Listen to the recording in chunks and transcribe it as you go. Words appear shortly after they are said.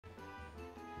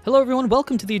Hello everyone,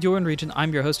 welcome to the Ahdurin region.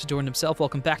 I'm your host, Ahdurin himself.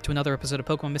 Welcome back to another episode of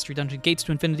Pokemon Mystery Dungeon Gates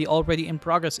to Infinity, already in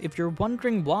progress. If you're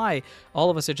wondering why all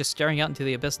of us are just staring out into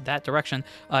the abyss that direction,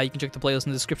 you can check the playlist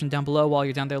in the description down below. While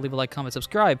you're down there, leave a like, comment,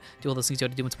 subscribe. Do all those things you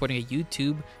have to do when supporting a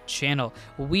YouTube channel.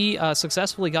 We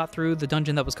successfully got through the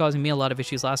dungeon that was causing me a lot of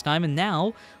issues last time, and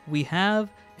now we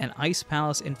have an ice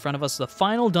palace in front of us, the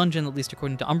final dungeon, at least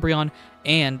according to Umbreon,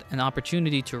 and an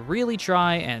opportunity to really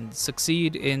try and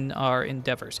succeed in our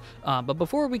endeavors. But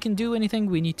before we can do anything,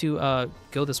 we need to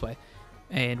go this way,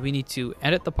 and we need to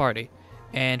edit the party,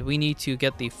 and we need to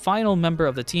get the final member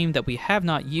of the team that we have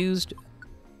not used,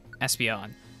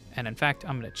 Espeon. And in fact,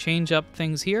 I'm going to change up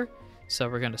things here, so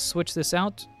we're going to switch this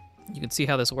out. You can see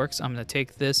how this works. I'm going to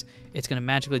take this, it's going to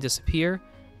magically disappear.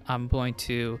 I'm going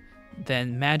to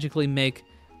then magically make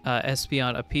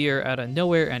Espeon appear out of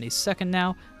nowhere any second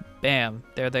now. Bam,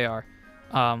 there they are.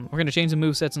 We're going to change the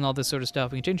movesets and all this sort of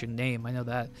stuff. We can change your name, I know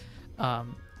that.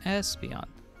 Espeon.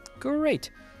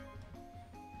 Great.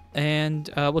 And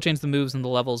we'll change the moves and the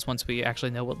levels once we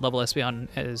actually know what level Espeon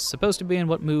is supposed to be and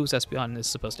what moves Espeon is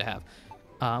supposed to have.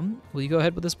 Will you go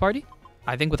ahead with this party?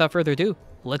 I think without further ado,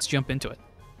 let's jump into it.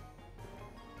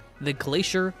 The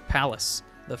Glacier Palace.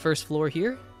 The first floor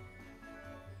here.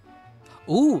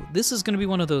 Ooh, this is going to be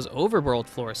one of those overworld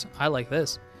floors. I like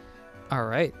this. All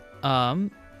right.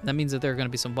 That means that there are going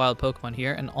to be some wild Pokemon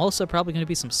here, and also probably going to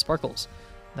be some Sparkles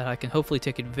that I can hopefully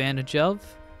take advantage of.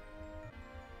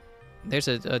 There's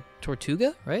a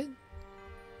Tortuga, right?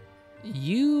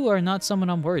 You are not someone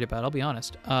I'm worried about, I'll be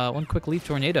honest. One quick Leaf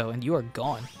Tornado, and you are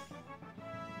gone.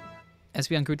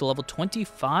 Espeon grew to level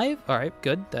 25. All right,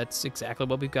 good. That's exactly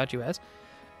what we've got you as.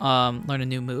 Learn a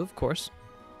new move, of course.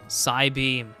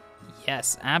 Psybeam.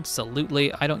 Yes,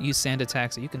 absolutely. I don't use sand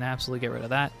attack, so you can absolutely get rid of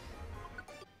that.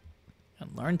 And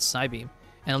learn Psybeam.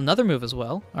 And another move as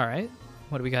well. All right.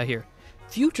 What do we got here?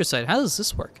 Future Sight. How does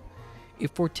this work? It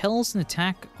foretells an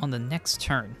attack on the next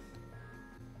turn.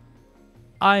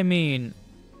 I mean,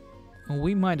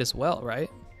 we might as well, right?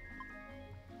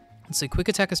 Let's see. Quick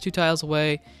Attack is 2 tiles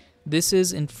away. This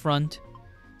is in front.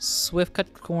 Swift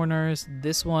Cut corners.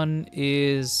 This one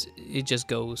is... it just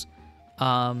goes.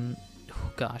 Oh,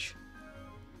 gosh.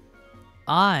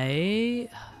 And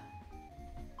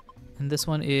this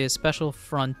one is special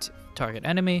front target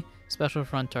enemy, special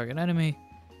front target enemy.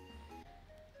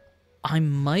 I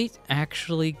might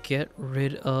actually get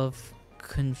rid of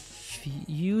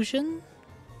confusion.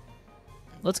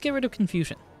 Let's get rid of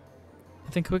confusion.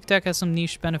 I think Quick Attack has some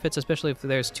niche benefits, especially if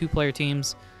there's 2-player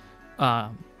teams.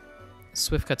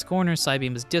 Swift Cut's corner,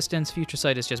 Psybeam is distance, Future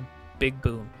Sight is just big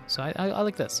boom. So I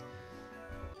like this.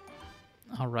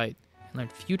 All right. Learn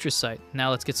Future Sight. Now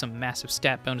let's get some massive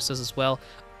stat bonuses as well.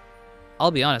 I'll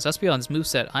be honest, Espeon's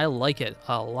moveset, I like it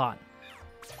a lot.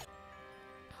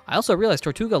 I also realized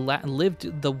Tortuga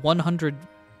lived the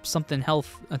 100-something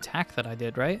health attack that I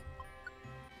did, right?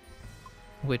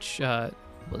 Which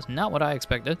was not what I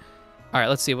expected. All right,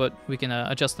 let's see what we can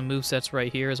adjust the movesets right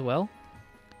here as well.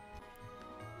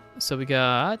 So we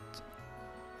got...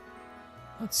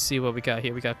 let's see what we got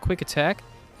here. We got Quick Attack.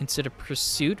 Instead of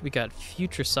Pursuit, we got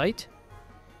Future Sight.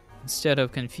 Instead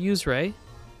of Confuse Ray,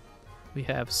 we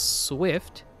have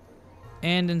Swift.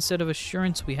 And instead of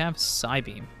Assurance, we have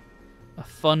Psybeam. A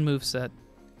fun moveset.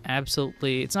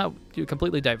 Absolutely. It's not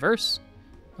completely diverse,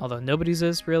 although nobody's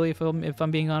is, really, if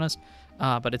I'm being honest.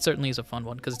 But it certainly is a fun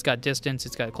one, because it's got distance,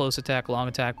 it's got close attack, long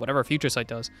attack, whatever Future Sight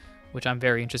does, which I'm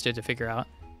very interested to figure out.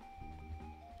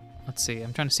 Let's see.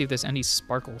 I'm trying to see if there's any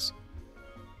Sparkles.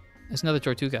 There's another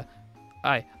Tortuga.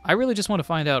 I really just want to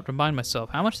find out, remind myself,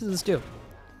 how much does this do?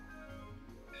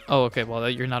 Oh, okay, well,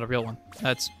 you're not a real one.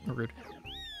 That's rude.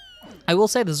 I will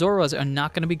say the Zoras are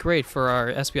not going to be great for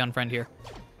our Espeon friend here.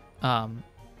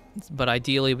 But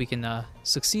ideally, we can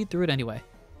succeed through it anyway.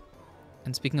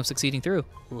 And speaking of succeeding through,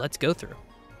 let's go through.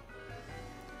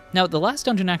 Now, the last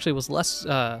dungeon actually was less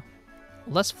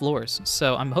floors,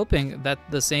 so I'm hoping that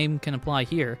the same can apply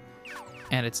here,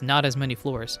 and it's not as many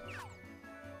floors.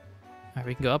 All right,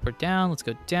 we can go up or down. Let's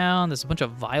go down. There's a bunch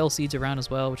of Vile Seeds around as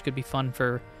well, which could be fun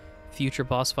for future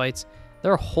boss fights.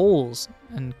 There are holes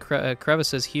and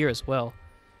crevices here as well,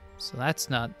 so that's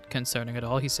not concerning at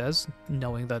all, he says,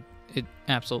 knowing that it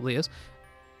absolutely is.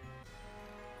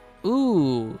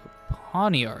 Ooh,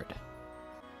 Pawniard.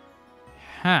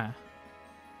 Huh.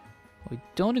 We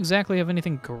don't exactly have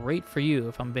anything great for you,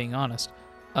 if I'm being honest.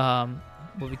 What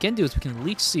we can do is we can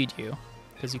Leech Seed you,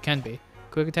 because you can be.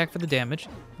 Quick Attack for the damage.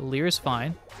 Leer is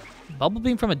fine. Bubble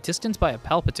Beam from a distance by a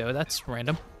Palpito. That's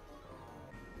random.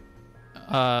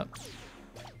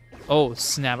 Oh,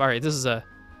 snap. All right, this is a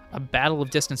battle of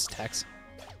distance attacks.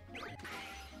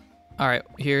 Alright,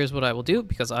 here's what I will do,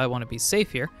 because I want to be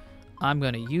safe here. I'm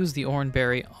going to use the Oran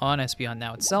Berry on Espeon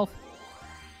now itself.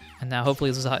 And now hopefully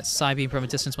this is a Psybeam from a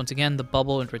distance once again, the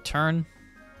bubble in return.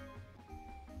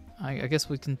 I guess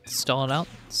we can stall it out,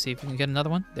 see if we can get another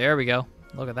one. There we go.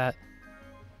 Look at that.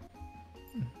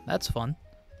 That's fun.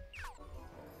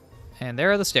 And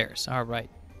there are the stairs. Alright.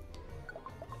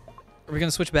 Are we going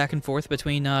to switch back and forth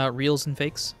between reals and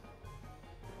fakes?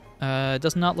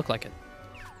 Does not look like it.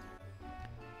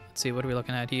 Let's see, what are we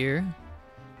looking at here?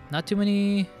 Not too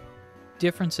many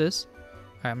differences.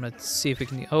 Alright, I'm going to see if we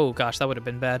can... Oh, gosh, that would have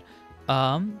been bad.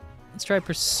 Let's try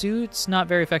Pursuit's not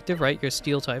very effective, right? You're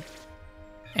Steel type.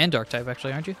 And Dark type,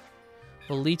 actually, aren't you?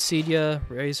 We'll Leech Seed ya,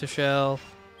 Razor Shell.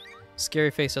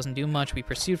 Scary Face doesn't do much. We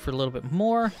Pursued for a little bit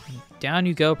more. Down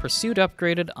you go. Pursuit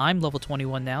upgraded. I'm level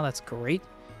 21 now. That's great.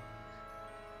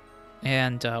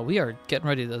 And we are getting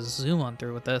ready to zoom on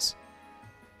through with this.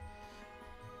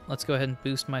 Let's go ahead and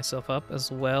boost myself up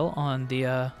as well on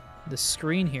the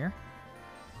screen here.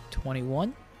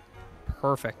 21.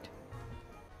 Perfect.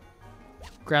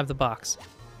 Grab the box.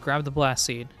 Grab the Blast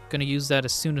Seed. Gonna use that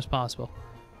as soon as possible.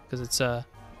 Because it's, I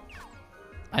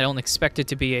don't expect it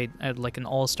to be like an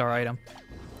all-star item.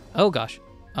 Oh, gosh.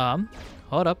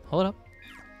 Hold up.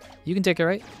 You can take it,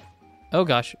 right? Oh,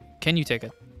 gosh. Can you take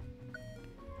it?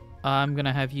 I'm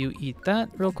gonna have you eat that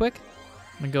real quick.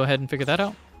 I'm gonna go ahead and figure that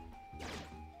out.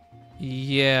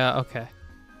 Yeah, okay.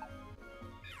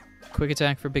 Quick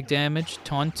attack for big damage.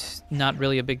 Taunt, not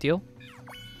really a big deal.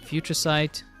 Future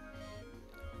Sight.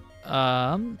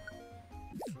 Try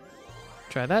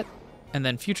that. And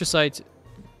then Future Sight.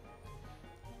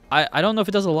 I don't know if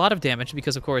it does a lot of damage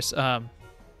because, of course,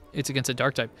 it's against a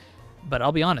Dark type. But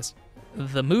I'll be honest.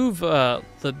 The move, the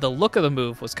look of the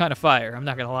move was kind of fire. I'm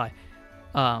not gonna lie.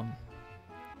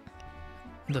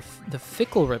 The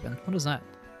Fickle Ribbon. What is that?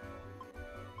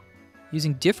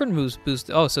 Using different moves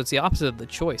boost... Oh, so it's the opposite of the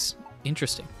choice.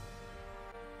 Interesting.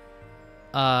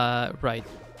 Right.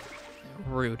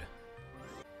 Rude.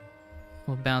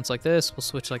 We'll bounce like this. We'll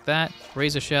switch like that.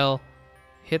 Razor Shell.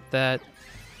 Hit that.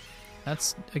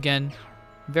 That's, again,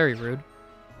 very rude.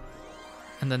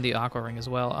 And then the Aqua Ring as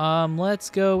well. Let's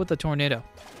go with the Tornado.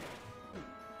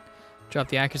 Drop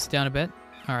the accuracy down a bit.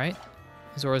 All right.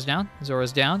 Zora's down.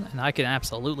 Zora's down. And I can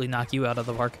absolutely knock you out of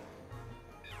the park.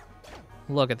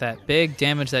 Look at that. Big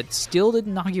damage that still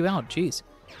didn't knock you out. Jeez.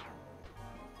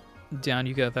 Down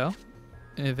you go, though.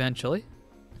 Eventually.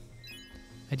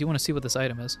 I do want to see what this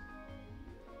item is.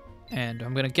 And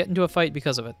I'm going to get into a fight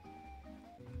because of it.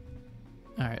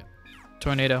 Alright.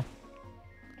 Tornado.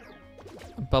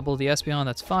 Bubble the Espeon.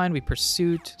 That's fine. We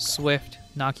Pursuit, Swift,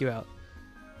 knock you out.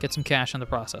 Get some cash on the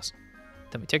process.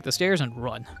 Then we take the stairs and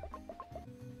run.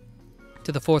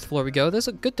 To the 4th floor we go. There's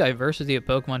a good diversity of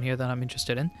Pokemon here that I'm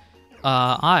interested in.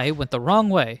 I went the wrong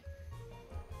way.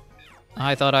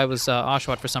 I thought I was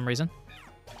Oshawott for some reason.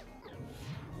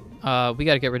 We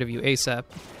gotta get rid of you ASAP.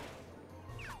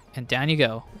 And down you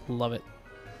go. Love it.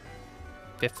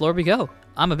 5th floor we go.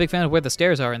 I'm a big fan of where the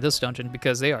stairs are in this dungeon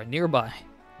because they are nearby.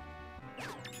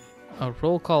 A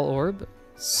Roll Call Orb.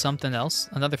 Something else.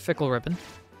 Another Fickle Ribbon.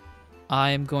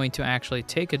 I am going to actually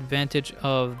take advantage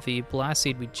of the Blast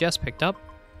Seed we just picked up.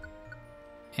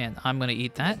 And I'm going to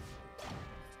eat that.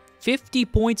 50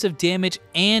 points of damage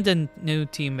and a new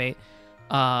teammate.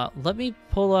 Let me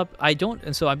pull up.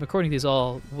 And so I'm recording these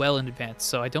all well in advance,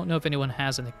 so I don't know if anyone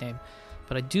has a nickname.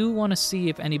 But I do want to see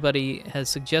if anybody has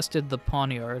suggested the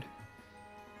Pawniard.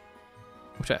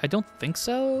 Which I don't think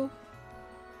so.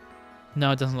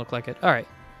 No, it doesn't look like it. All right.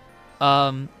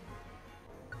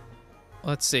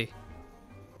 Let's see.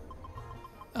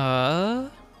 Ooh,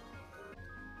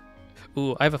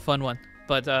 I have a fun one,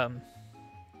 but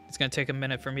it's gonna take a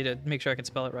minute for me to make sure I can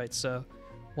spell it right. So,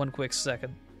 one quick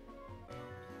second.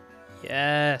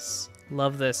 Yes,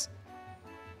 love this.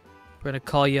 We're gonna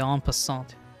call you en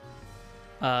passant.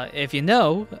 If you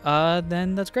know,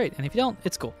 then that's great, and if you don't,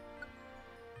 it's cool.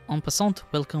 En passant,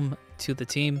 welcome to the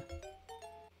team.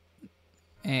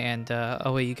 And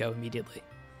away you go immediately.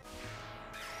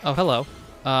 Oh, hello.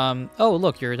 Oh,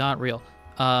 look, you're not real.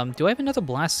 Do I have another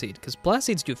Blast Seed? Because Blast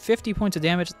Seeds do 50 points of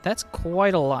damage. That's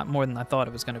quite a lot more than I thought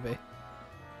it was going to be.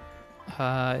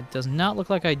 It does not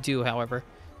look like I do, however.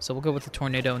 So we'll go with the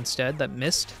Tornado instead. That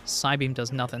missed. Psybeam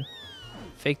does nothing.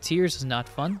 Fake Tears is not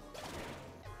fun.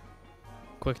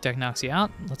 Quick Attack knocks you out.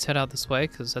 Let's head out this way,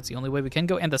 because that's the only way we can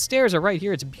go. And the stairs are right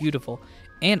here. It's beautiful.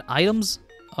 And items.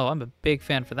 Oh, I'm a big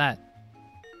fan for that.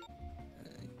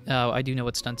 Oh, I do know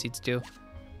what Stun Seeds do.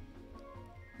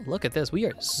 Look at this. We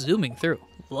are zooming through.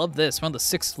 Love this. We're on the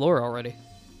 6th floor already.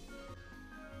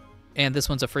 And this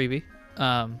one's a freebie.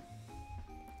 Alright,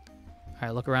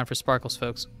 look around for sparkles,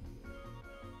 folks.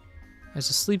 There's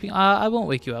a sleeping... I won't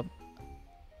wake you up.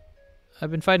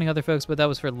 I've been fighting other folks, but that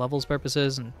was for levels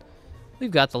purposes, and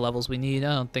we've got the levels we need.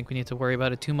 I don't think we need to worry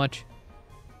about it too much.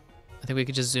 I think we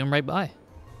could just zoom right by.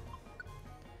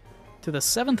 To the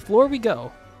 7th floor we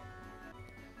go.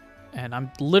 And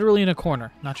I'm literally in a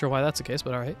corner. Not sure why that's the case,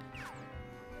 but alright.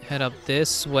 Head up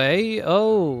this way.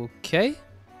 Okay.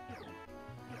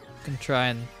 Gonna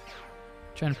try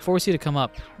and force you to come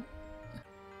up.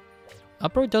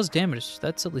 Uproar does damage.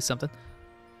 That's at least something.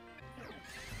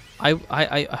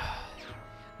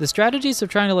 The strategies of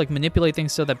trying to like manipulate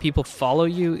things so that people follow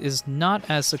you is not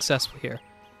as successful here.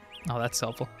 Oh, that's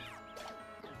helpful.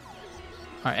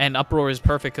 All right, and Uproar is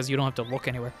perfect because you don't have to look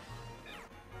anywhere.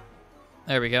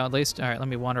 There we go, at least. All right, let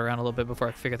me wander around a little bit before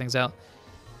I figure things out.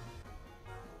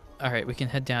 All right, we can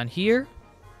head down here.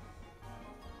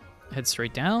 Head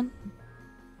straight down.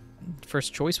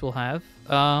 First choice we'll have.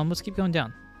 Let's keep going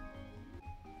down.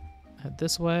 Head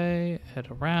this way, head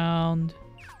around.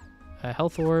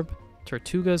 Health Orb.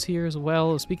 Tortuga's here as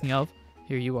well. Speaking of,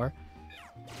 here you are.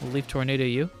 We'll leave Tornado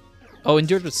you. Oh,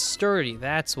 endured with sturdy,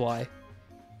 that's why.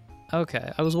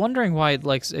 Okay, I was wondering why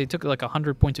it took like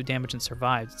 100 points of damage and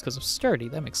survived. It's because of sturdy,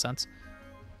 that makes sense.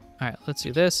 Alright, let's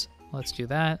do this. Let's do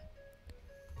that.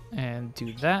 And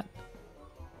do that.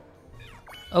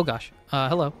 Oh gosh.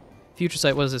 Hello. Future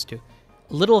Sight, what does this do?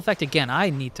 Little effect again. I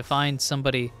need to find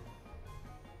somebody.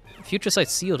 Future Sight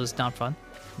sealed is not fun.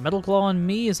 Metal Claw on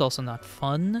me is also not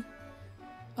fun.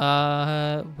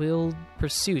 Will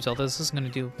Pursuit, although this isn't going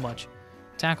to do much.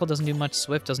 Tackle doesn't do much,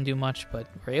 Swift doesn't do much, but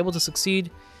we're able to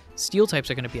succeed. Steel types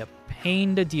are going to be a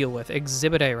pain to deal with.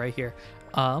 Exhibit A right here.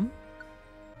 You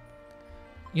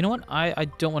know what? I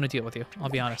don't want to deal with you, I'll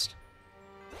be honest.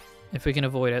 If we can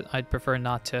avoid it, I'd prefer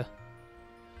not to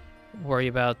worry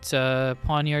about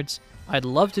Poniards. I'd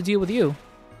love to deal with you.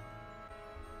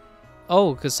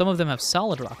 Oh, because some of them have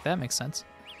Solid Rock. That makes sense.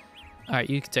 Alright,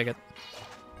 you can take it.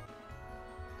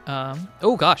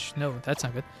 Oh gosh, no, that's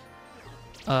not good.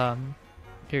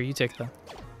 Here, you take them.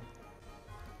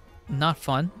 Not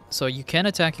fun. So you can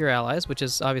attack your allies, which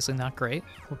is obviously not great.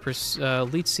 We'll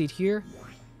Leech Seed here.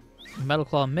 Metal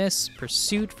Claw miss.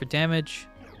 Pursuit for damage.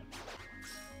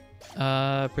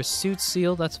 Pursuit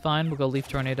seal, that's fine. We'll go Leaf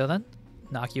Tornado then.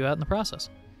 Knock you out in the process.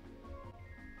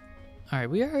 Alright,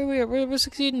 we're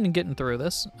succeeding in getting through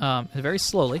this. Very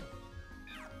slowly.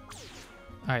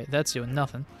 Alright, that's doing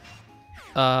nothing.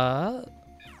 Try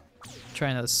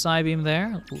another Psybeam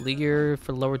there. Leer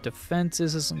for lower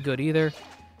defenses isn't good either.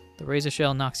 The Razor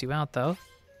Shell knocks you out, though.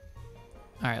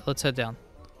 Alright, let's head down.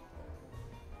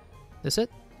 This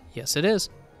it? Yes, it is.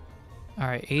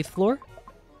 Alright, 8th floor.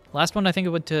 Last one, I think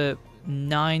it went to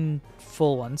 9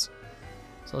 full ones.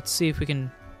 So let's see if we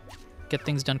can get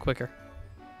things done quicker.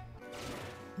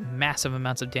 Massive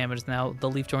amounts of damage now the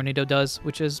Leaf Tornado does,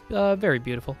 which is very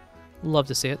beautiful. Love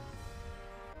to see it.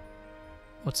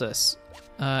 What's this?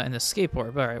 An Escape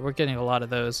Orb. Alright, we're getting a lot of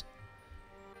those.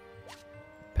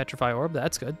 Petrify Orb,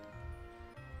 that's good.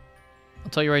 I'll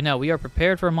tell you right now, we are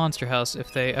prepared for a Monster House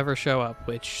if they ever show up,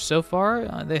 which so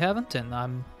far they haven't, and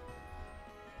I'm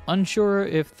unsure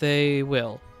if they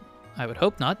will. I would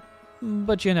hope not,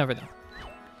 but you never know.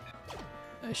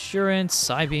 Assurance,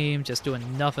 Psybeam, just doing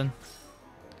nothing.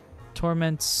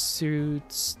 Torment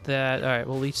suits that... Alright,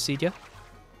 we'll Leech Seed you.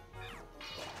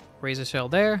 Razor Shell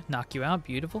there, knock you out,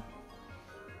 beautiful.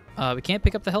 We can't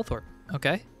pick up the Health Orb.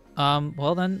 Okay.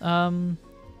 Well then,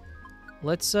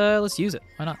 let's use it.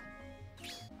 Why not?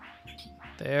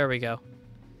 There we go.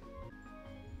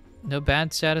 No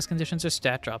bad status conditions or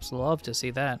stat drops. Love to see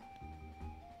that.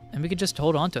 And we could just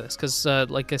hold on to this, because,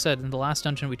 like I said, in the last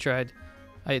dungeon we tried,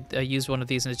 I used one of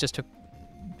these and it just took...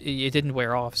 It didn't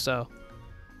wear off, so...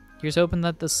 Here's hoping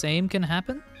that the same can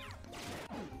happen.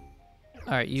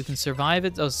 Alright, you can survive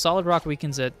it. Oh, Solid Rock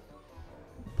weakens it,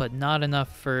 but not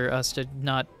enough for us to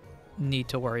not need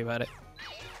to worry about it.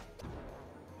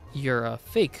 You're a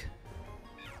fake.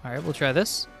 Alright, we'll try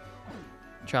this.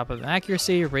 Drop of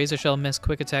accuracy, Razor Shell miss,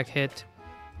 quick attack hit.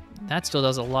 That still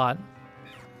does a lot.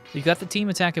 We got the team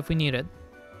attack if we need it.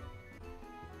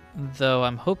 Though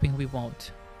I'm hoping we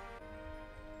won't.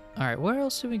 Alright, where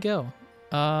else do we go?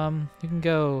 You can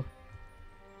go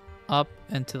up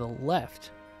and to the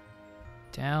left.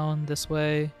 Down this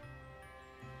way.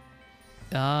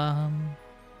 Alright,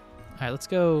 let's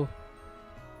go.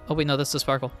 Oh wait, no, that's the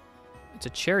Sparkle. It's a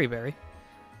Cherry Berry.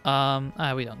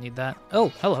 We don't need that. Oh,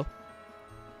 hello.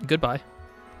 Goodbye.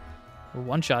 We're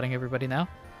one-shotting everybody now.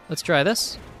 Let's try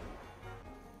this.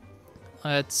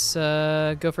 Let's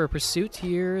go for a Pursuit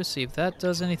here, see if that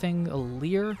does anything. A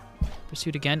Leer.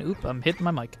 Pursuit again. Oop, I'm hitting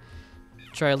my mic.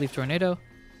 Try a Leaf Tornado.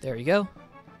 There you go.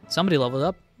 Somebody leveled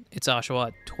up. It's Oshawa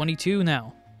at 22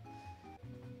 now.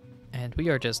 And we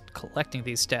are just collecting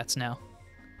these stats now.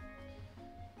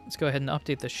 Let's go ahead and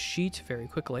update the sheet very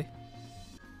quickly.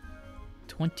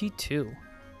 22.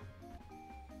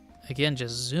 Again,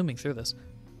 just zooming through this.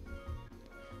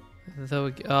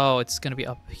 Though, oh, it's going to be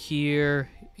up here,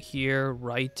 here,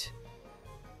 right,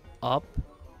 up.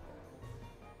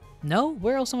 No?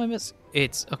 Where else am I missing?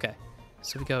 It's, okay.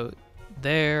 So we go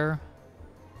there.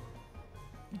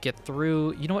 Get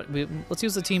through. You know what? Let's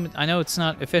use the team. I know it's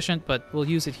not efficient, but we'll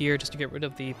use it here just to get rid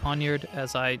of the poniard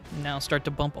as I now start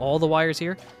to bump all the wires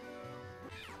here.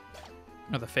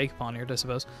 Or the fake poniard, I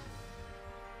suppose.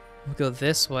 We'll go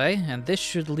this way, and this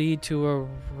should lead to a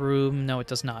room. No, it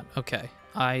does not. Okay.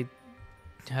 I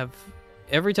have...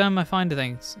 Every time I find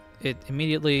things, it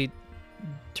immediately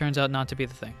turns out not to be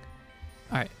the thing.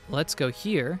 Alright, let's go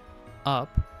here. Up.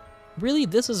 Really?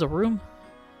 This is a room?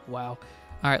 Wow.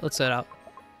 Alright, let's set out.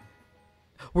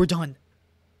 We're done.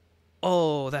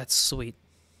 Oh, that's sweet.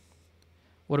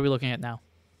 What are we looking at now?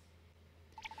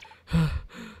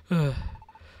 Oh,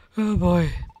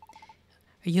 boy.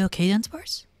 Are you okay,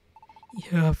 Dunsparce?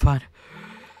 Yeah, I'm fine.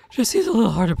 Just seems a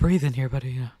little hard to breathe in here,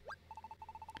 buddy.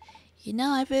 You know,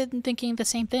 I've been thinking the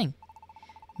same thing.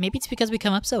 Maybe it's because we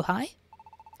come up so high?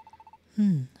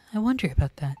 I wonder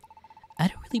about that. I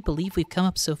don't really believe we've come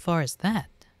up so far as that.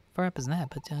 Far up as that,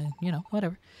 but, you know,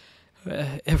 whatever.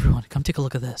 Everyone, come take a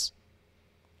look at this.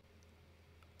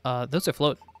 Those are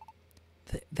floating.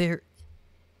 They're...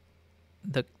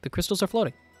 The crystals are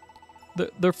floating.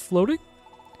 They're floating?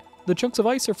 The chunks of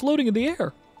ice are floating in the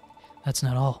air. That's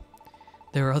not all.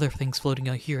 There are other things floating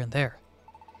out here and there.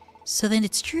 So then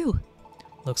it's true.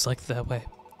 Looks like that way.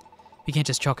 We can't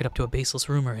just chalk it up to a baseless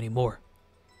rumor anymore.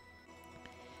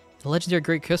 The legendary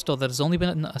Great Crystal that has only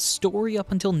been a story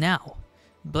up until now.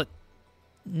 But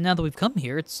now that we've come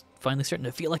here, it's finally starting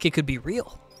to feel like it could be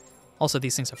real. Also,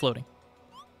 these things are floating.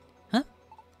 Huh?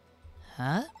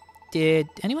 Huh? Did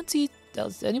anyone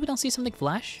else see something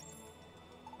flash?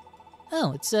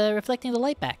 Oh, it's reflecting the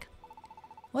light back.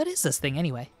 What is this thing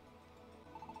anyway?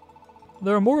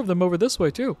 There are more of them over this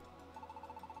way too.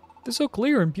 They're so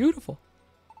clear and beautiful.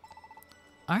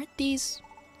 Aren't these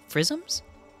prisms?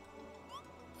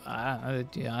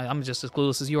 Yeah, I'm just as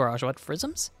clueless as you are, Ashwat.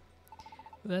 Prisms?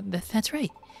 That's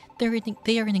right.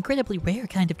 They are an incredibly rare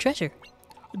kind of treasure.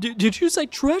 Did you say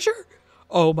treasure?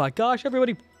 Oh my gosh,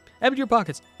 everybody, empty your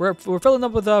pockets. We're filling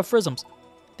up with prisms.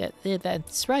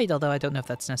 That's right, although I don't know if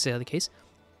that's necessarily the case.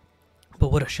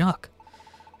 But what a shock.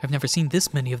 I've never seen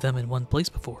this many of them in one place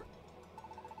before.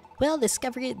 Well, this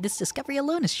discovery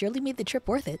alone has surely made the trip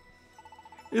worth it.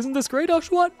 Isn't this great,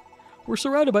 Ashwat? We're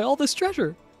surrounded by all this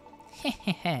treasure.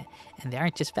 And they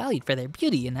aren't just valued for their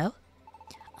beauty, you know.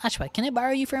 Ashwat, can I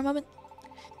borrow you for a moment?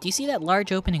 Do you see that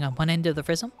large opening on one end of the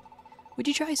prism? Would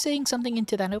you try saying something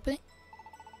into that opening?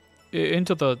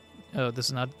 Into the... Oh, this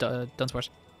is not Dunsparce.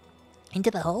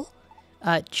 Into the hole?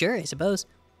 Sure, I suppose.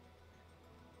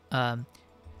 We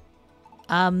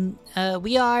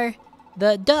are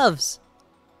the doves.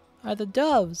 Are the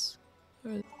doves.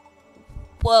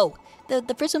 Whoa,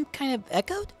 the prism kind of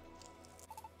echoed?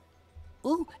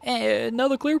 Ooh, and now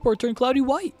the clear part turned cloudy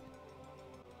white.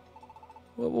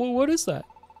 What is that?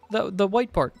 The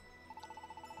white part.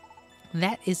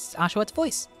 That is Ashwat's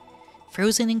voice.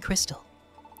 Frozen in crystal.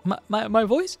 My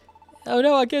voice? Oh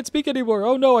no, I can't speak anymore.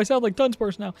 Oh no, I sound like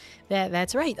Dunsparce now.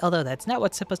 That's right, although that's not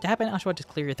what's supposed to happen. Ashwat, just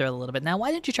clear your throat a little bit. Now,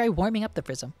 why don't you try warming up the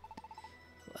prism?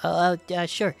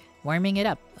 Sure, warming it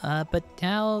up. But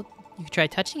now you can try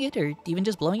touching it or even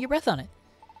just blowing your breath on it.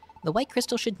 The white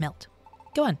crystal should melt.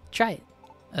 Go on, try it.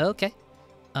 Okay.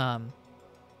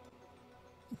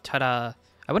 Ta-da.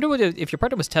 I wonder if your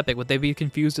partner was Tepig, would they be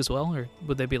confused as well? Or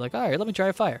would they be like, alright, let me try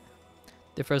a fire?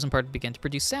 The frozen part began to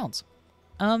produce sounds.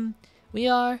 We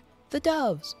are the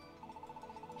doves.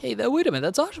 Hey, wait a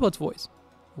minute, that's Ashwat's voice.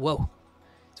 Whoa.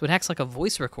 So it acts like a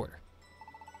voice recorder.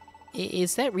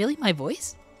 Is that really my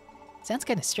voice? Sounds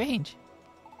kind of strange.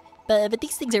 But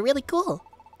these things are really cool.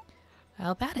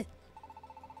 How about it?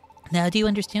 Now, do you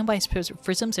understand why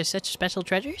prisms are such special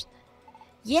treasures?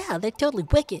 Yeah, they're totally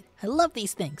wicked. I love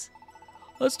these things.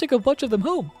 Let's take a bunch of them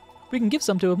home. We can give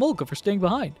some to Amolka for staying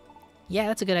behind. Yeah,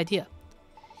 that's a good idea.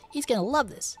 He's gonna love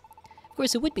this. Of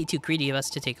course, it would be too greedy of us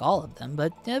to take all of them,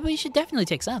 but we should definitely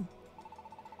take some.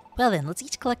 Well then, let's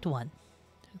each collect one.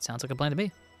 It sounds like a plan to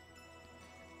me.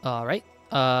 Alright.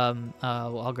 Well,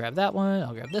 I'll grab that one.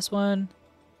 I'll grab this one.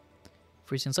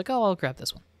 Frisian's like, oh, I'll grab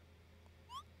this one.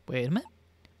 Wait a minute.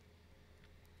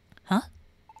 Huh?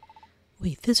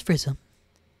 Wait, this Frism.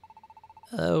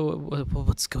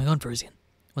 What's going on, Frisian?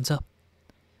 What's up?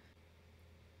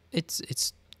 It's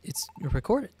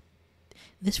recorded.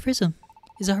 This prism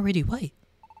is already white.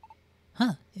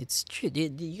 Huh, it's true.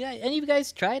 Did you guys, any of you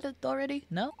guys tried it already?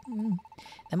 No?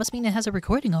 That must mean it has a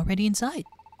recording already inside.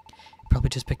 Probably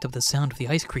just picked up the sound of the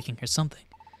ice creaking or something.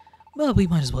 Well, we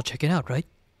might as well check it out, right?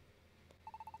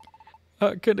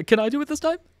 Can I do it this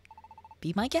time?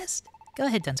 Be my guest. Go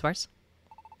ahead, Dunsparce.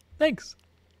 Thanks.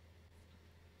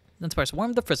 Dunsparce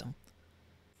warmed the prism.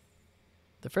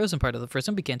 The frozen part of the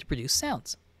prism began to produce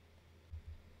sounds.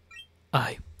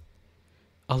 I'll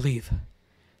leave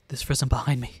this prism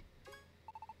behind me.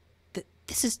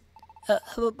 This is a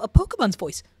Pokemon's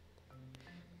voice.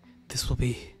 This will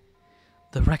be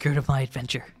the record of my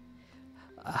adventure.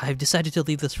 I've decided to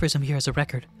leave this prism here as a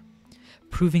record,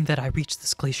 proving that I reached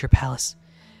this glacier palace.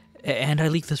 And I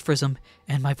leave this prism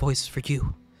and my voice for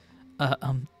you.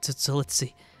 So let's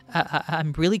see.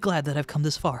 I'm really glad that I've come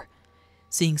this far.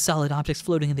 Seeing solid objects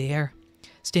floating in the air,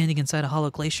 standing inside a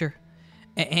hollow glacier,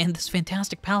 and this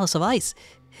fantastic palace of ice.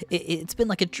 It's been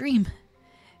like a dream.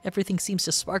 Everything seems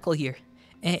to sparkle here,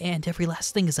 and every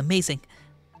last thing is amazing.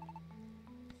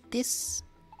 This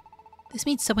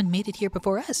means someone made it here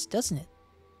before us, doesn't it?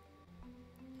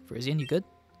 Frisian, you good?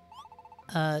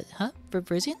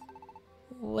 Frisian?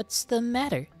 What's the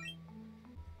matter?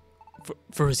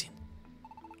 Frisian,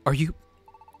 are you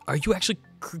actually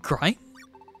crying?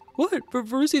 What?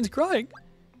 Frisian's crying.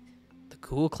 The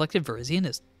cool, collected Frisian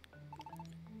is...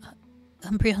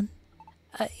 Umbreon,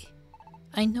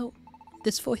 I know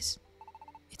this voice.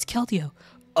 It's Keldeo.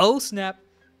 Oh, snap.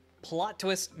 Plot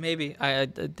twist, maybe.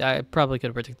 I probably could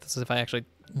have predicted this if I actually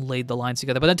laid the lines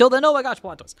together, but until then, oh my gosh,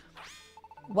 plot twist.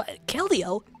 What?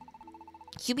 Keldeo?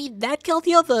 You mean that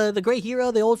Keldeo, the great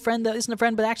hero, the old friend that isn't a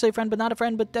friend but actually a friend but not a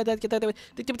friend, but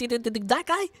that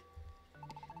guy?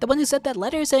 The one who sent that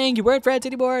letter saying you weren't friends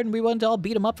anymore and we wanted to all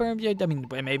beat him up for him? I mean,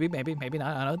 maybe not, I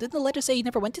don't know. Didn't the letter say he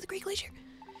never went to the Great Glacier?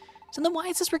 So then why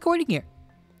is this recording here?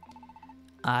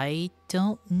 I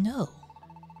don't know.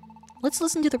 Let's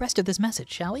listen to the rest of this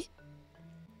message, shall we?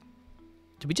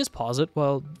 Did we just pause it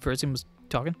while Frisian was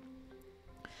talking?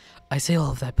 I say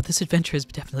all of that, but this adventure has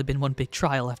definitely been one big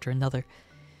trial after another.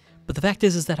 But the fact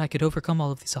is that I could overcome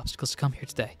all of these obstacles to come here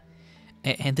today.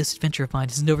 And this adventure of mine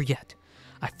isn't over yet.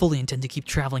 I fully intend to keep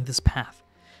traveling this path,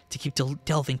 to keep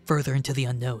delving further into the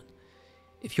unknown.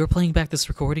 If you're playing back this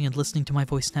recording and listening to my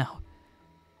voice now,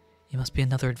 you must be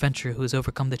another adventurer who has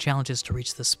overcome the challenges to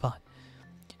reach this spot.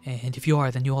 And if you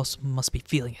are, then you also must be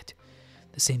feeling it.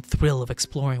 The same thrill of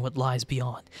exploring what lies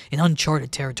beyond, in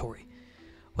uncharted territory.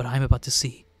 What I'm about to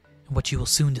see, and what you will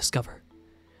soon discover.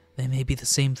 They may be the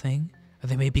same thing, or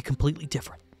they may be completely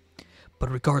different.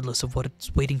 But regardless of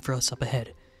what's waiting for us up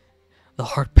ahead, the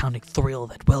heart-pounding thrill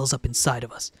that wells up inside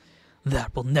of us,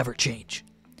 that will never change.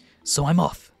 So I'm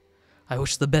off. I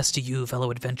wish the best to you, fellow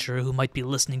adventurer who might be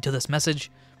listening to this message.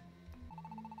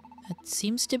 That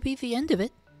seems to be the end of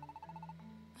it.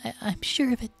 I'm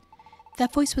sure of it.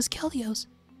 That voice was Keldeo's.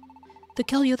 The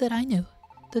Keldeo that I knew.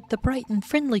 The bright and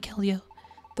friendly Keldeo.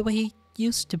 The way he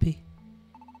used to be.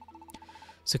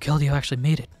 So Keldeo actually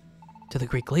made it to the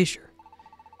Great Glacier.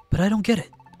 But I don't get it.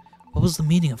 What was the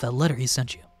meaning of that letter he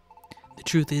sent you? The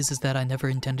truth is that I never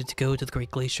intended to go to the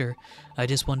Great Glacier. I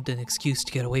just wanted an excuse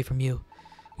to get away from you.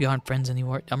 We aren't friends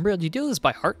anymore. Umbreon, do you do this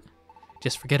by heart?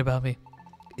 Just forget about me.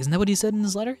 Isn't that what he said in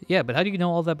his letter? Yeah, but how do you know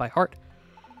all that by heart?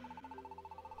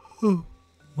 Oh,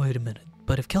 wait a minute.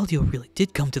 But if Keldeo really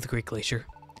did come to the Great Glacier,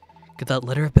 could that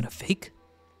letter have been a fake?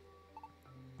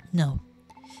 No.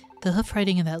 The hoof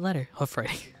writing in that letter. Hoof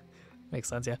writing. Makes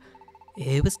sense, yeah.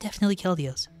 It was definitely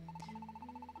Keldeo's.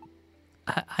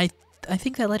 I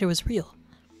think that letter was real.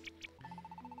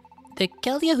 The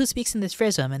Keldeo who speaks in this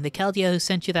prism and the Keldeo who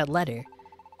sent you that letter.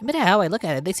 No matter how I look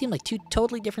at it, they seem like two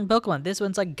totally different Pokemon. This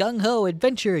one's like gung-ho,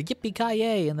 adventure,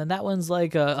 yippee-ki-yay, and then that one's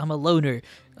like, I'm a loner.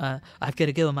 I've got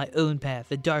to go on my own path,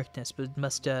 the darkness, but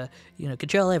must,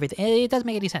 control everything. It doesn't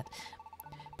make any sense.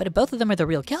 But if both of them are the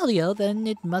real Keldeo, then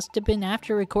it must have been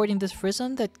after recording this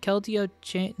prism that Keldeo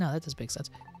changed. No, that doesn't make sense.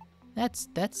 That's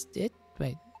it?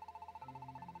 Wait.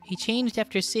 He changed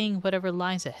after seeing whatever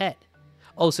lies ahead.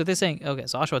 Oh, so they're saying, okay,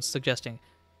 so Oshawott suggest,ing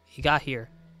he got here,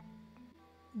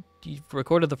 he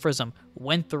recorded the prism,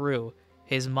 went through,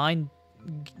 his mind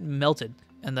melted,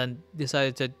 and then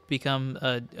decided to become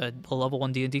a level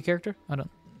 1 D&D character?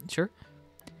 Sure.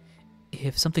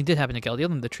 If something did happen to Keldeo,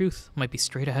 then the truth might be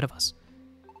straight ahead of us.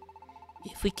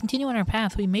 If we continue on our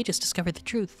path, we may just discover the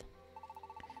truth.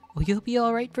 Will you be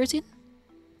alright, Frisian?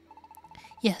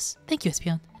 Yes, thank you,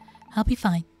 Espeon. I'll be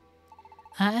fine.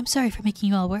 I'm sorry for making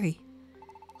you all worry.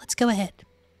 Let's go ahead.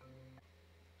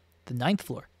 The 9th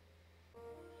floor.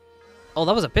 Oh,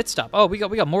 that was a pit stop. Oh, we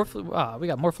got more. We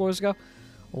got more floors to go.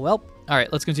 Well,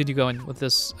 alright, let's continue going with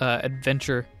this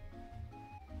adventure.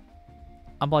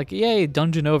 I'm like, yay,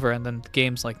 dungeon over, and then the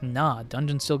game's like, nah,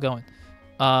 dungeon's still going.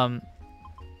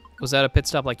 Was that a pit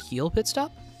stop, like heal pit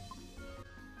stop?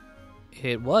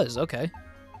 It was, okay.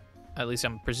 At least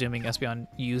I'm presuming Espeon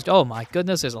used. Oh my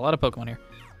goodness, there's a lot of Pokemon here.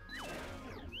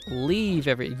 Leave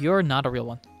you're not a real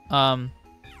one.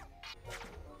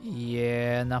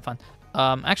 Yeah, not fun.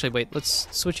 Actually, wait, let's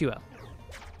switch you out.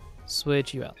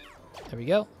 Switch you out. There we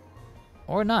go.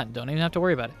 Or not, don't even have to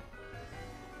worry about it.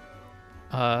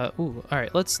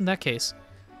 Alright, let's, in that case,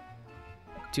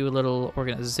 do a little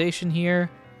organization here.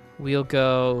 We'll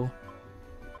go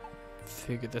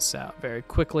figure this out very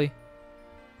quickly.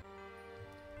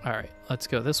 Alright, let's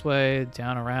go this way,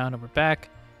 down, around, over, back.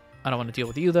 I don't want to deal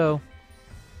with you, though.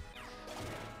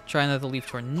 Try another Leaf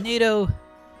Tornado.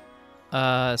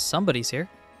 Somebody's here.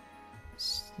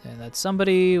 And that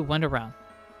somebody went around.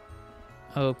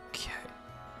 Okay.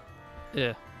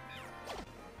 Yeah.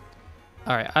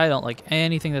 Alright, I don't like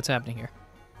anything that's happening here.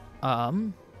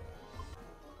 Alright,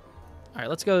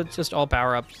 let's go just all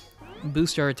power up.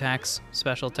 Boost our attacks,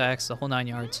 special attacks, the whole 9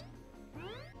 yards.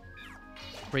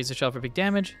 Raise the shell for big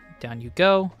damage. Down you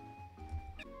go.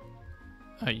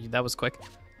 Oh, that was quick.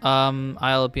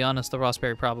 I'll be honest, the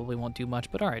Rossberry probably won't do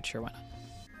much, but alright, sure, why not?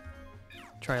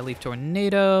 Try a Leaf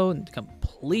Tornado.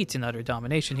 Complete and utter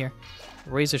domination here.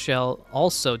 Razor Shell,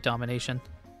 also domination.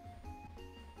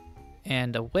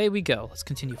 And away we go. Let's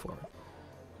continue forward.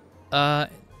 The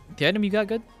item you got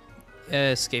good?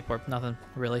 Skateboard, nothing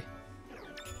really.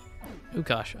 Oh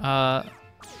gosh.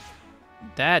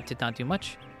 That did not do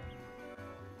much.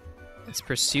 It's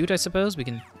Pursuit, I suppose. We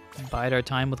can bide our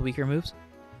time with weaker moves.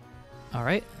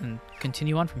 Alright, and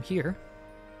continue on from here.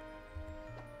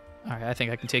 Alright, I think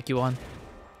I can take you on.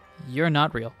 You're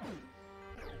not real.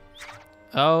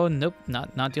 Oh, nope,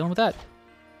 not dealing with that.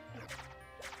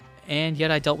 And yet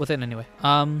I dealt with it anyway.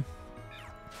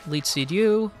 Leech Seed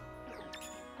you.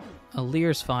 A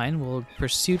Leer's fine. We'll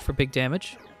Pursuit for big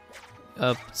damage.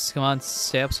 Come on,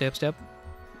 stay up, stay up, stay up.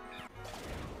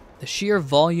 The sheer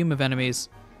volume of enemies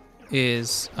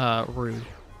is rude.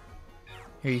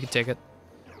 Here, you can take it.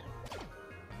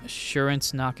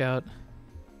 Assurance knockout.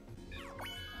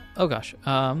 Oh gosh.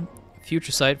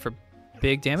 Future Sight for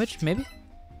big damage, maybe?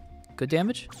 Good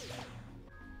damage?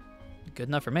 Good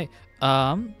enough for me.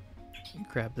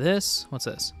 Grab this. What's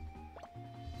this?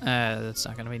 That's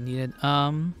not gonna be needed.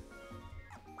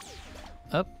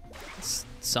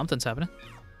 Something's happening.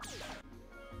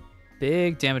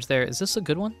 Big damage there. Is this a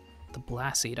good one? The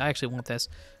Blast Seed. I actually want this.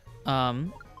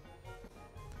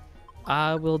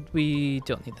 We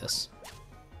don't need this.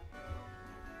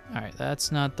 Alright,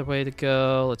 that's not the way to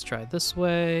go. Let's try this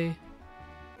way.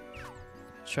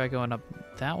 Try going up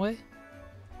that way?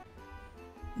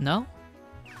 No?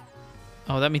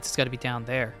 Oh, that means it's got to be down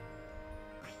there.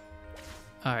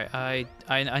 Alright,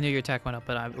 I knew your attack went up,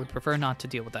 but I would prefer not to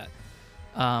deal with that.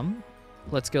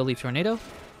 Let's go Leaf Tornado.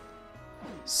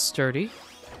 Sturdy.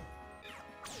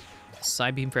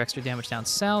 Side Beam for extra damage down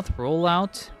south.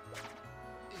 Rollout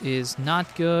is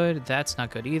not good. That's not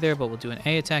good either, but we'll do an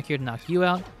A attack here to knock you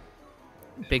out.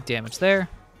 Big damage there.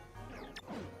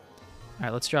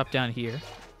 Alright, let's drop down here.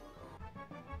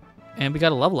 And we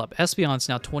got a level up. Espeon's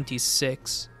now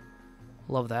 26.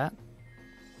 Love that.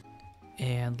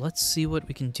 And let's see what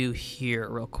we can do here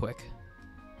real quick.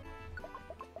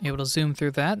 Able to zoom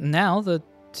through that. Now the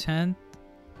 10th.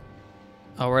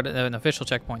 Oh, we're at an official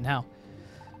checkpoint now.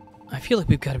 I feel like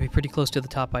we've got to be pretty close to the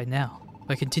top by now.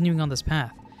 By continuing on this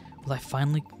path, will I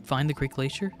finally find the Great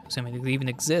Glacier? Assuming it even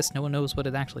exists, no one knows what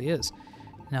it actually is.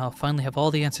 Now I'll finally have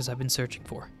all the answers I've been searching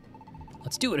for.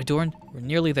 Let's do it, Ahdurin. We're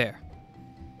nearly there.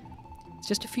 It's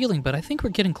just a feeling, but I think we're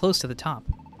getting close to the top.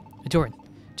 Ahdurin,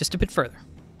 just a bit further.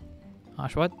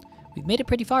 Oshawott, we've made it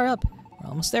pretty far up. We're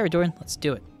almost there, Ahdurin. Let's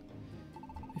do it.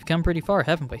 We've come pretty far,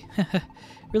 haven't we?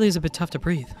 Really is a bit tough to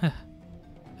breathe.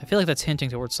 I feel like that's hinting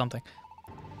towards something.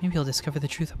 Maybe I'll discover the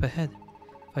truth up ahead.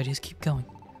 If I just keep going,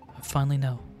 I'll finally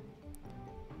know.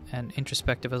 And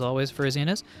introspective as always for Frisian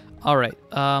is. Alright,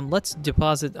 let's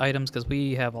deposit items because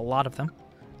we have a lot of them.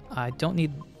 I don't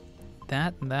need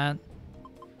that and that.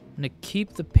 I'm going to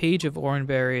keep the Page of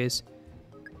Oranberries.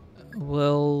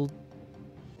 We'll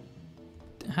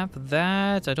have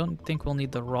that. I don't think we'll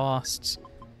need the Rosts.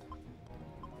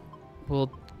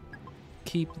 We'll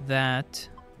keep that.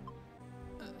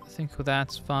 I think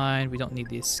that's fine. We don't need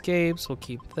the escapes. We'll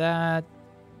keep that.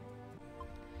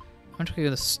 I'm just going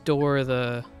to store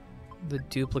the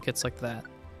duplicates like that.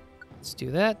 Let's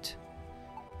do that.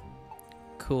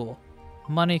 Cool.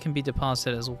 Money can be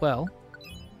deposited as well.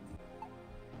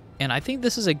 And I think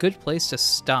this is a good place to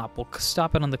stop. We'll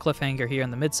stop it on the cliffhanger here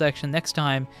in the midsection. Next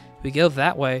time, we go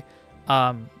that way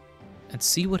and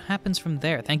see what happens from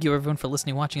there. Thank you, everyone, for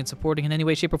listening, watching, and supporting in any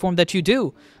way, shape, or form that you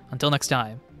do. Until next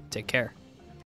time, take care.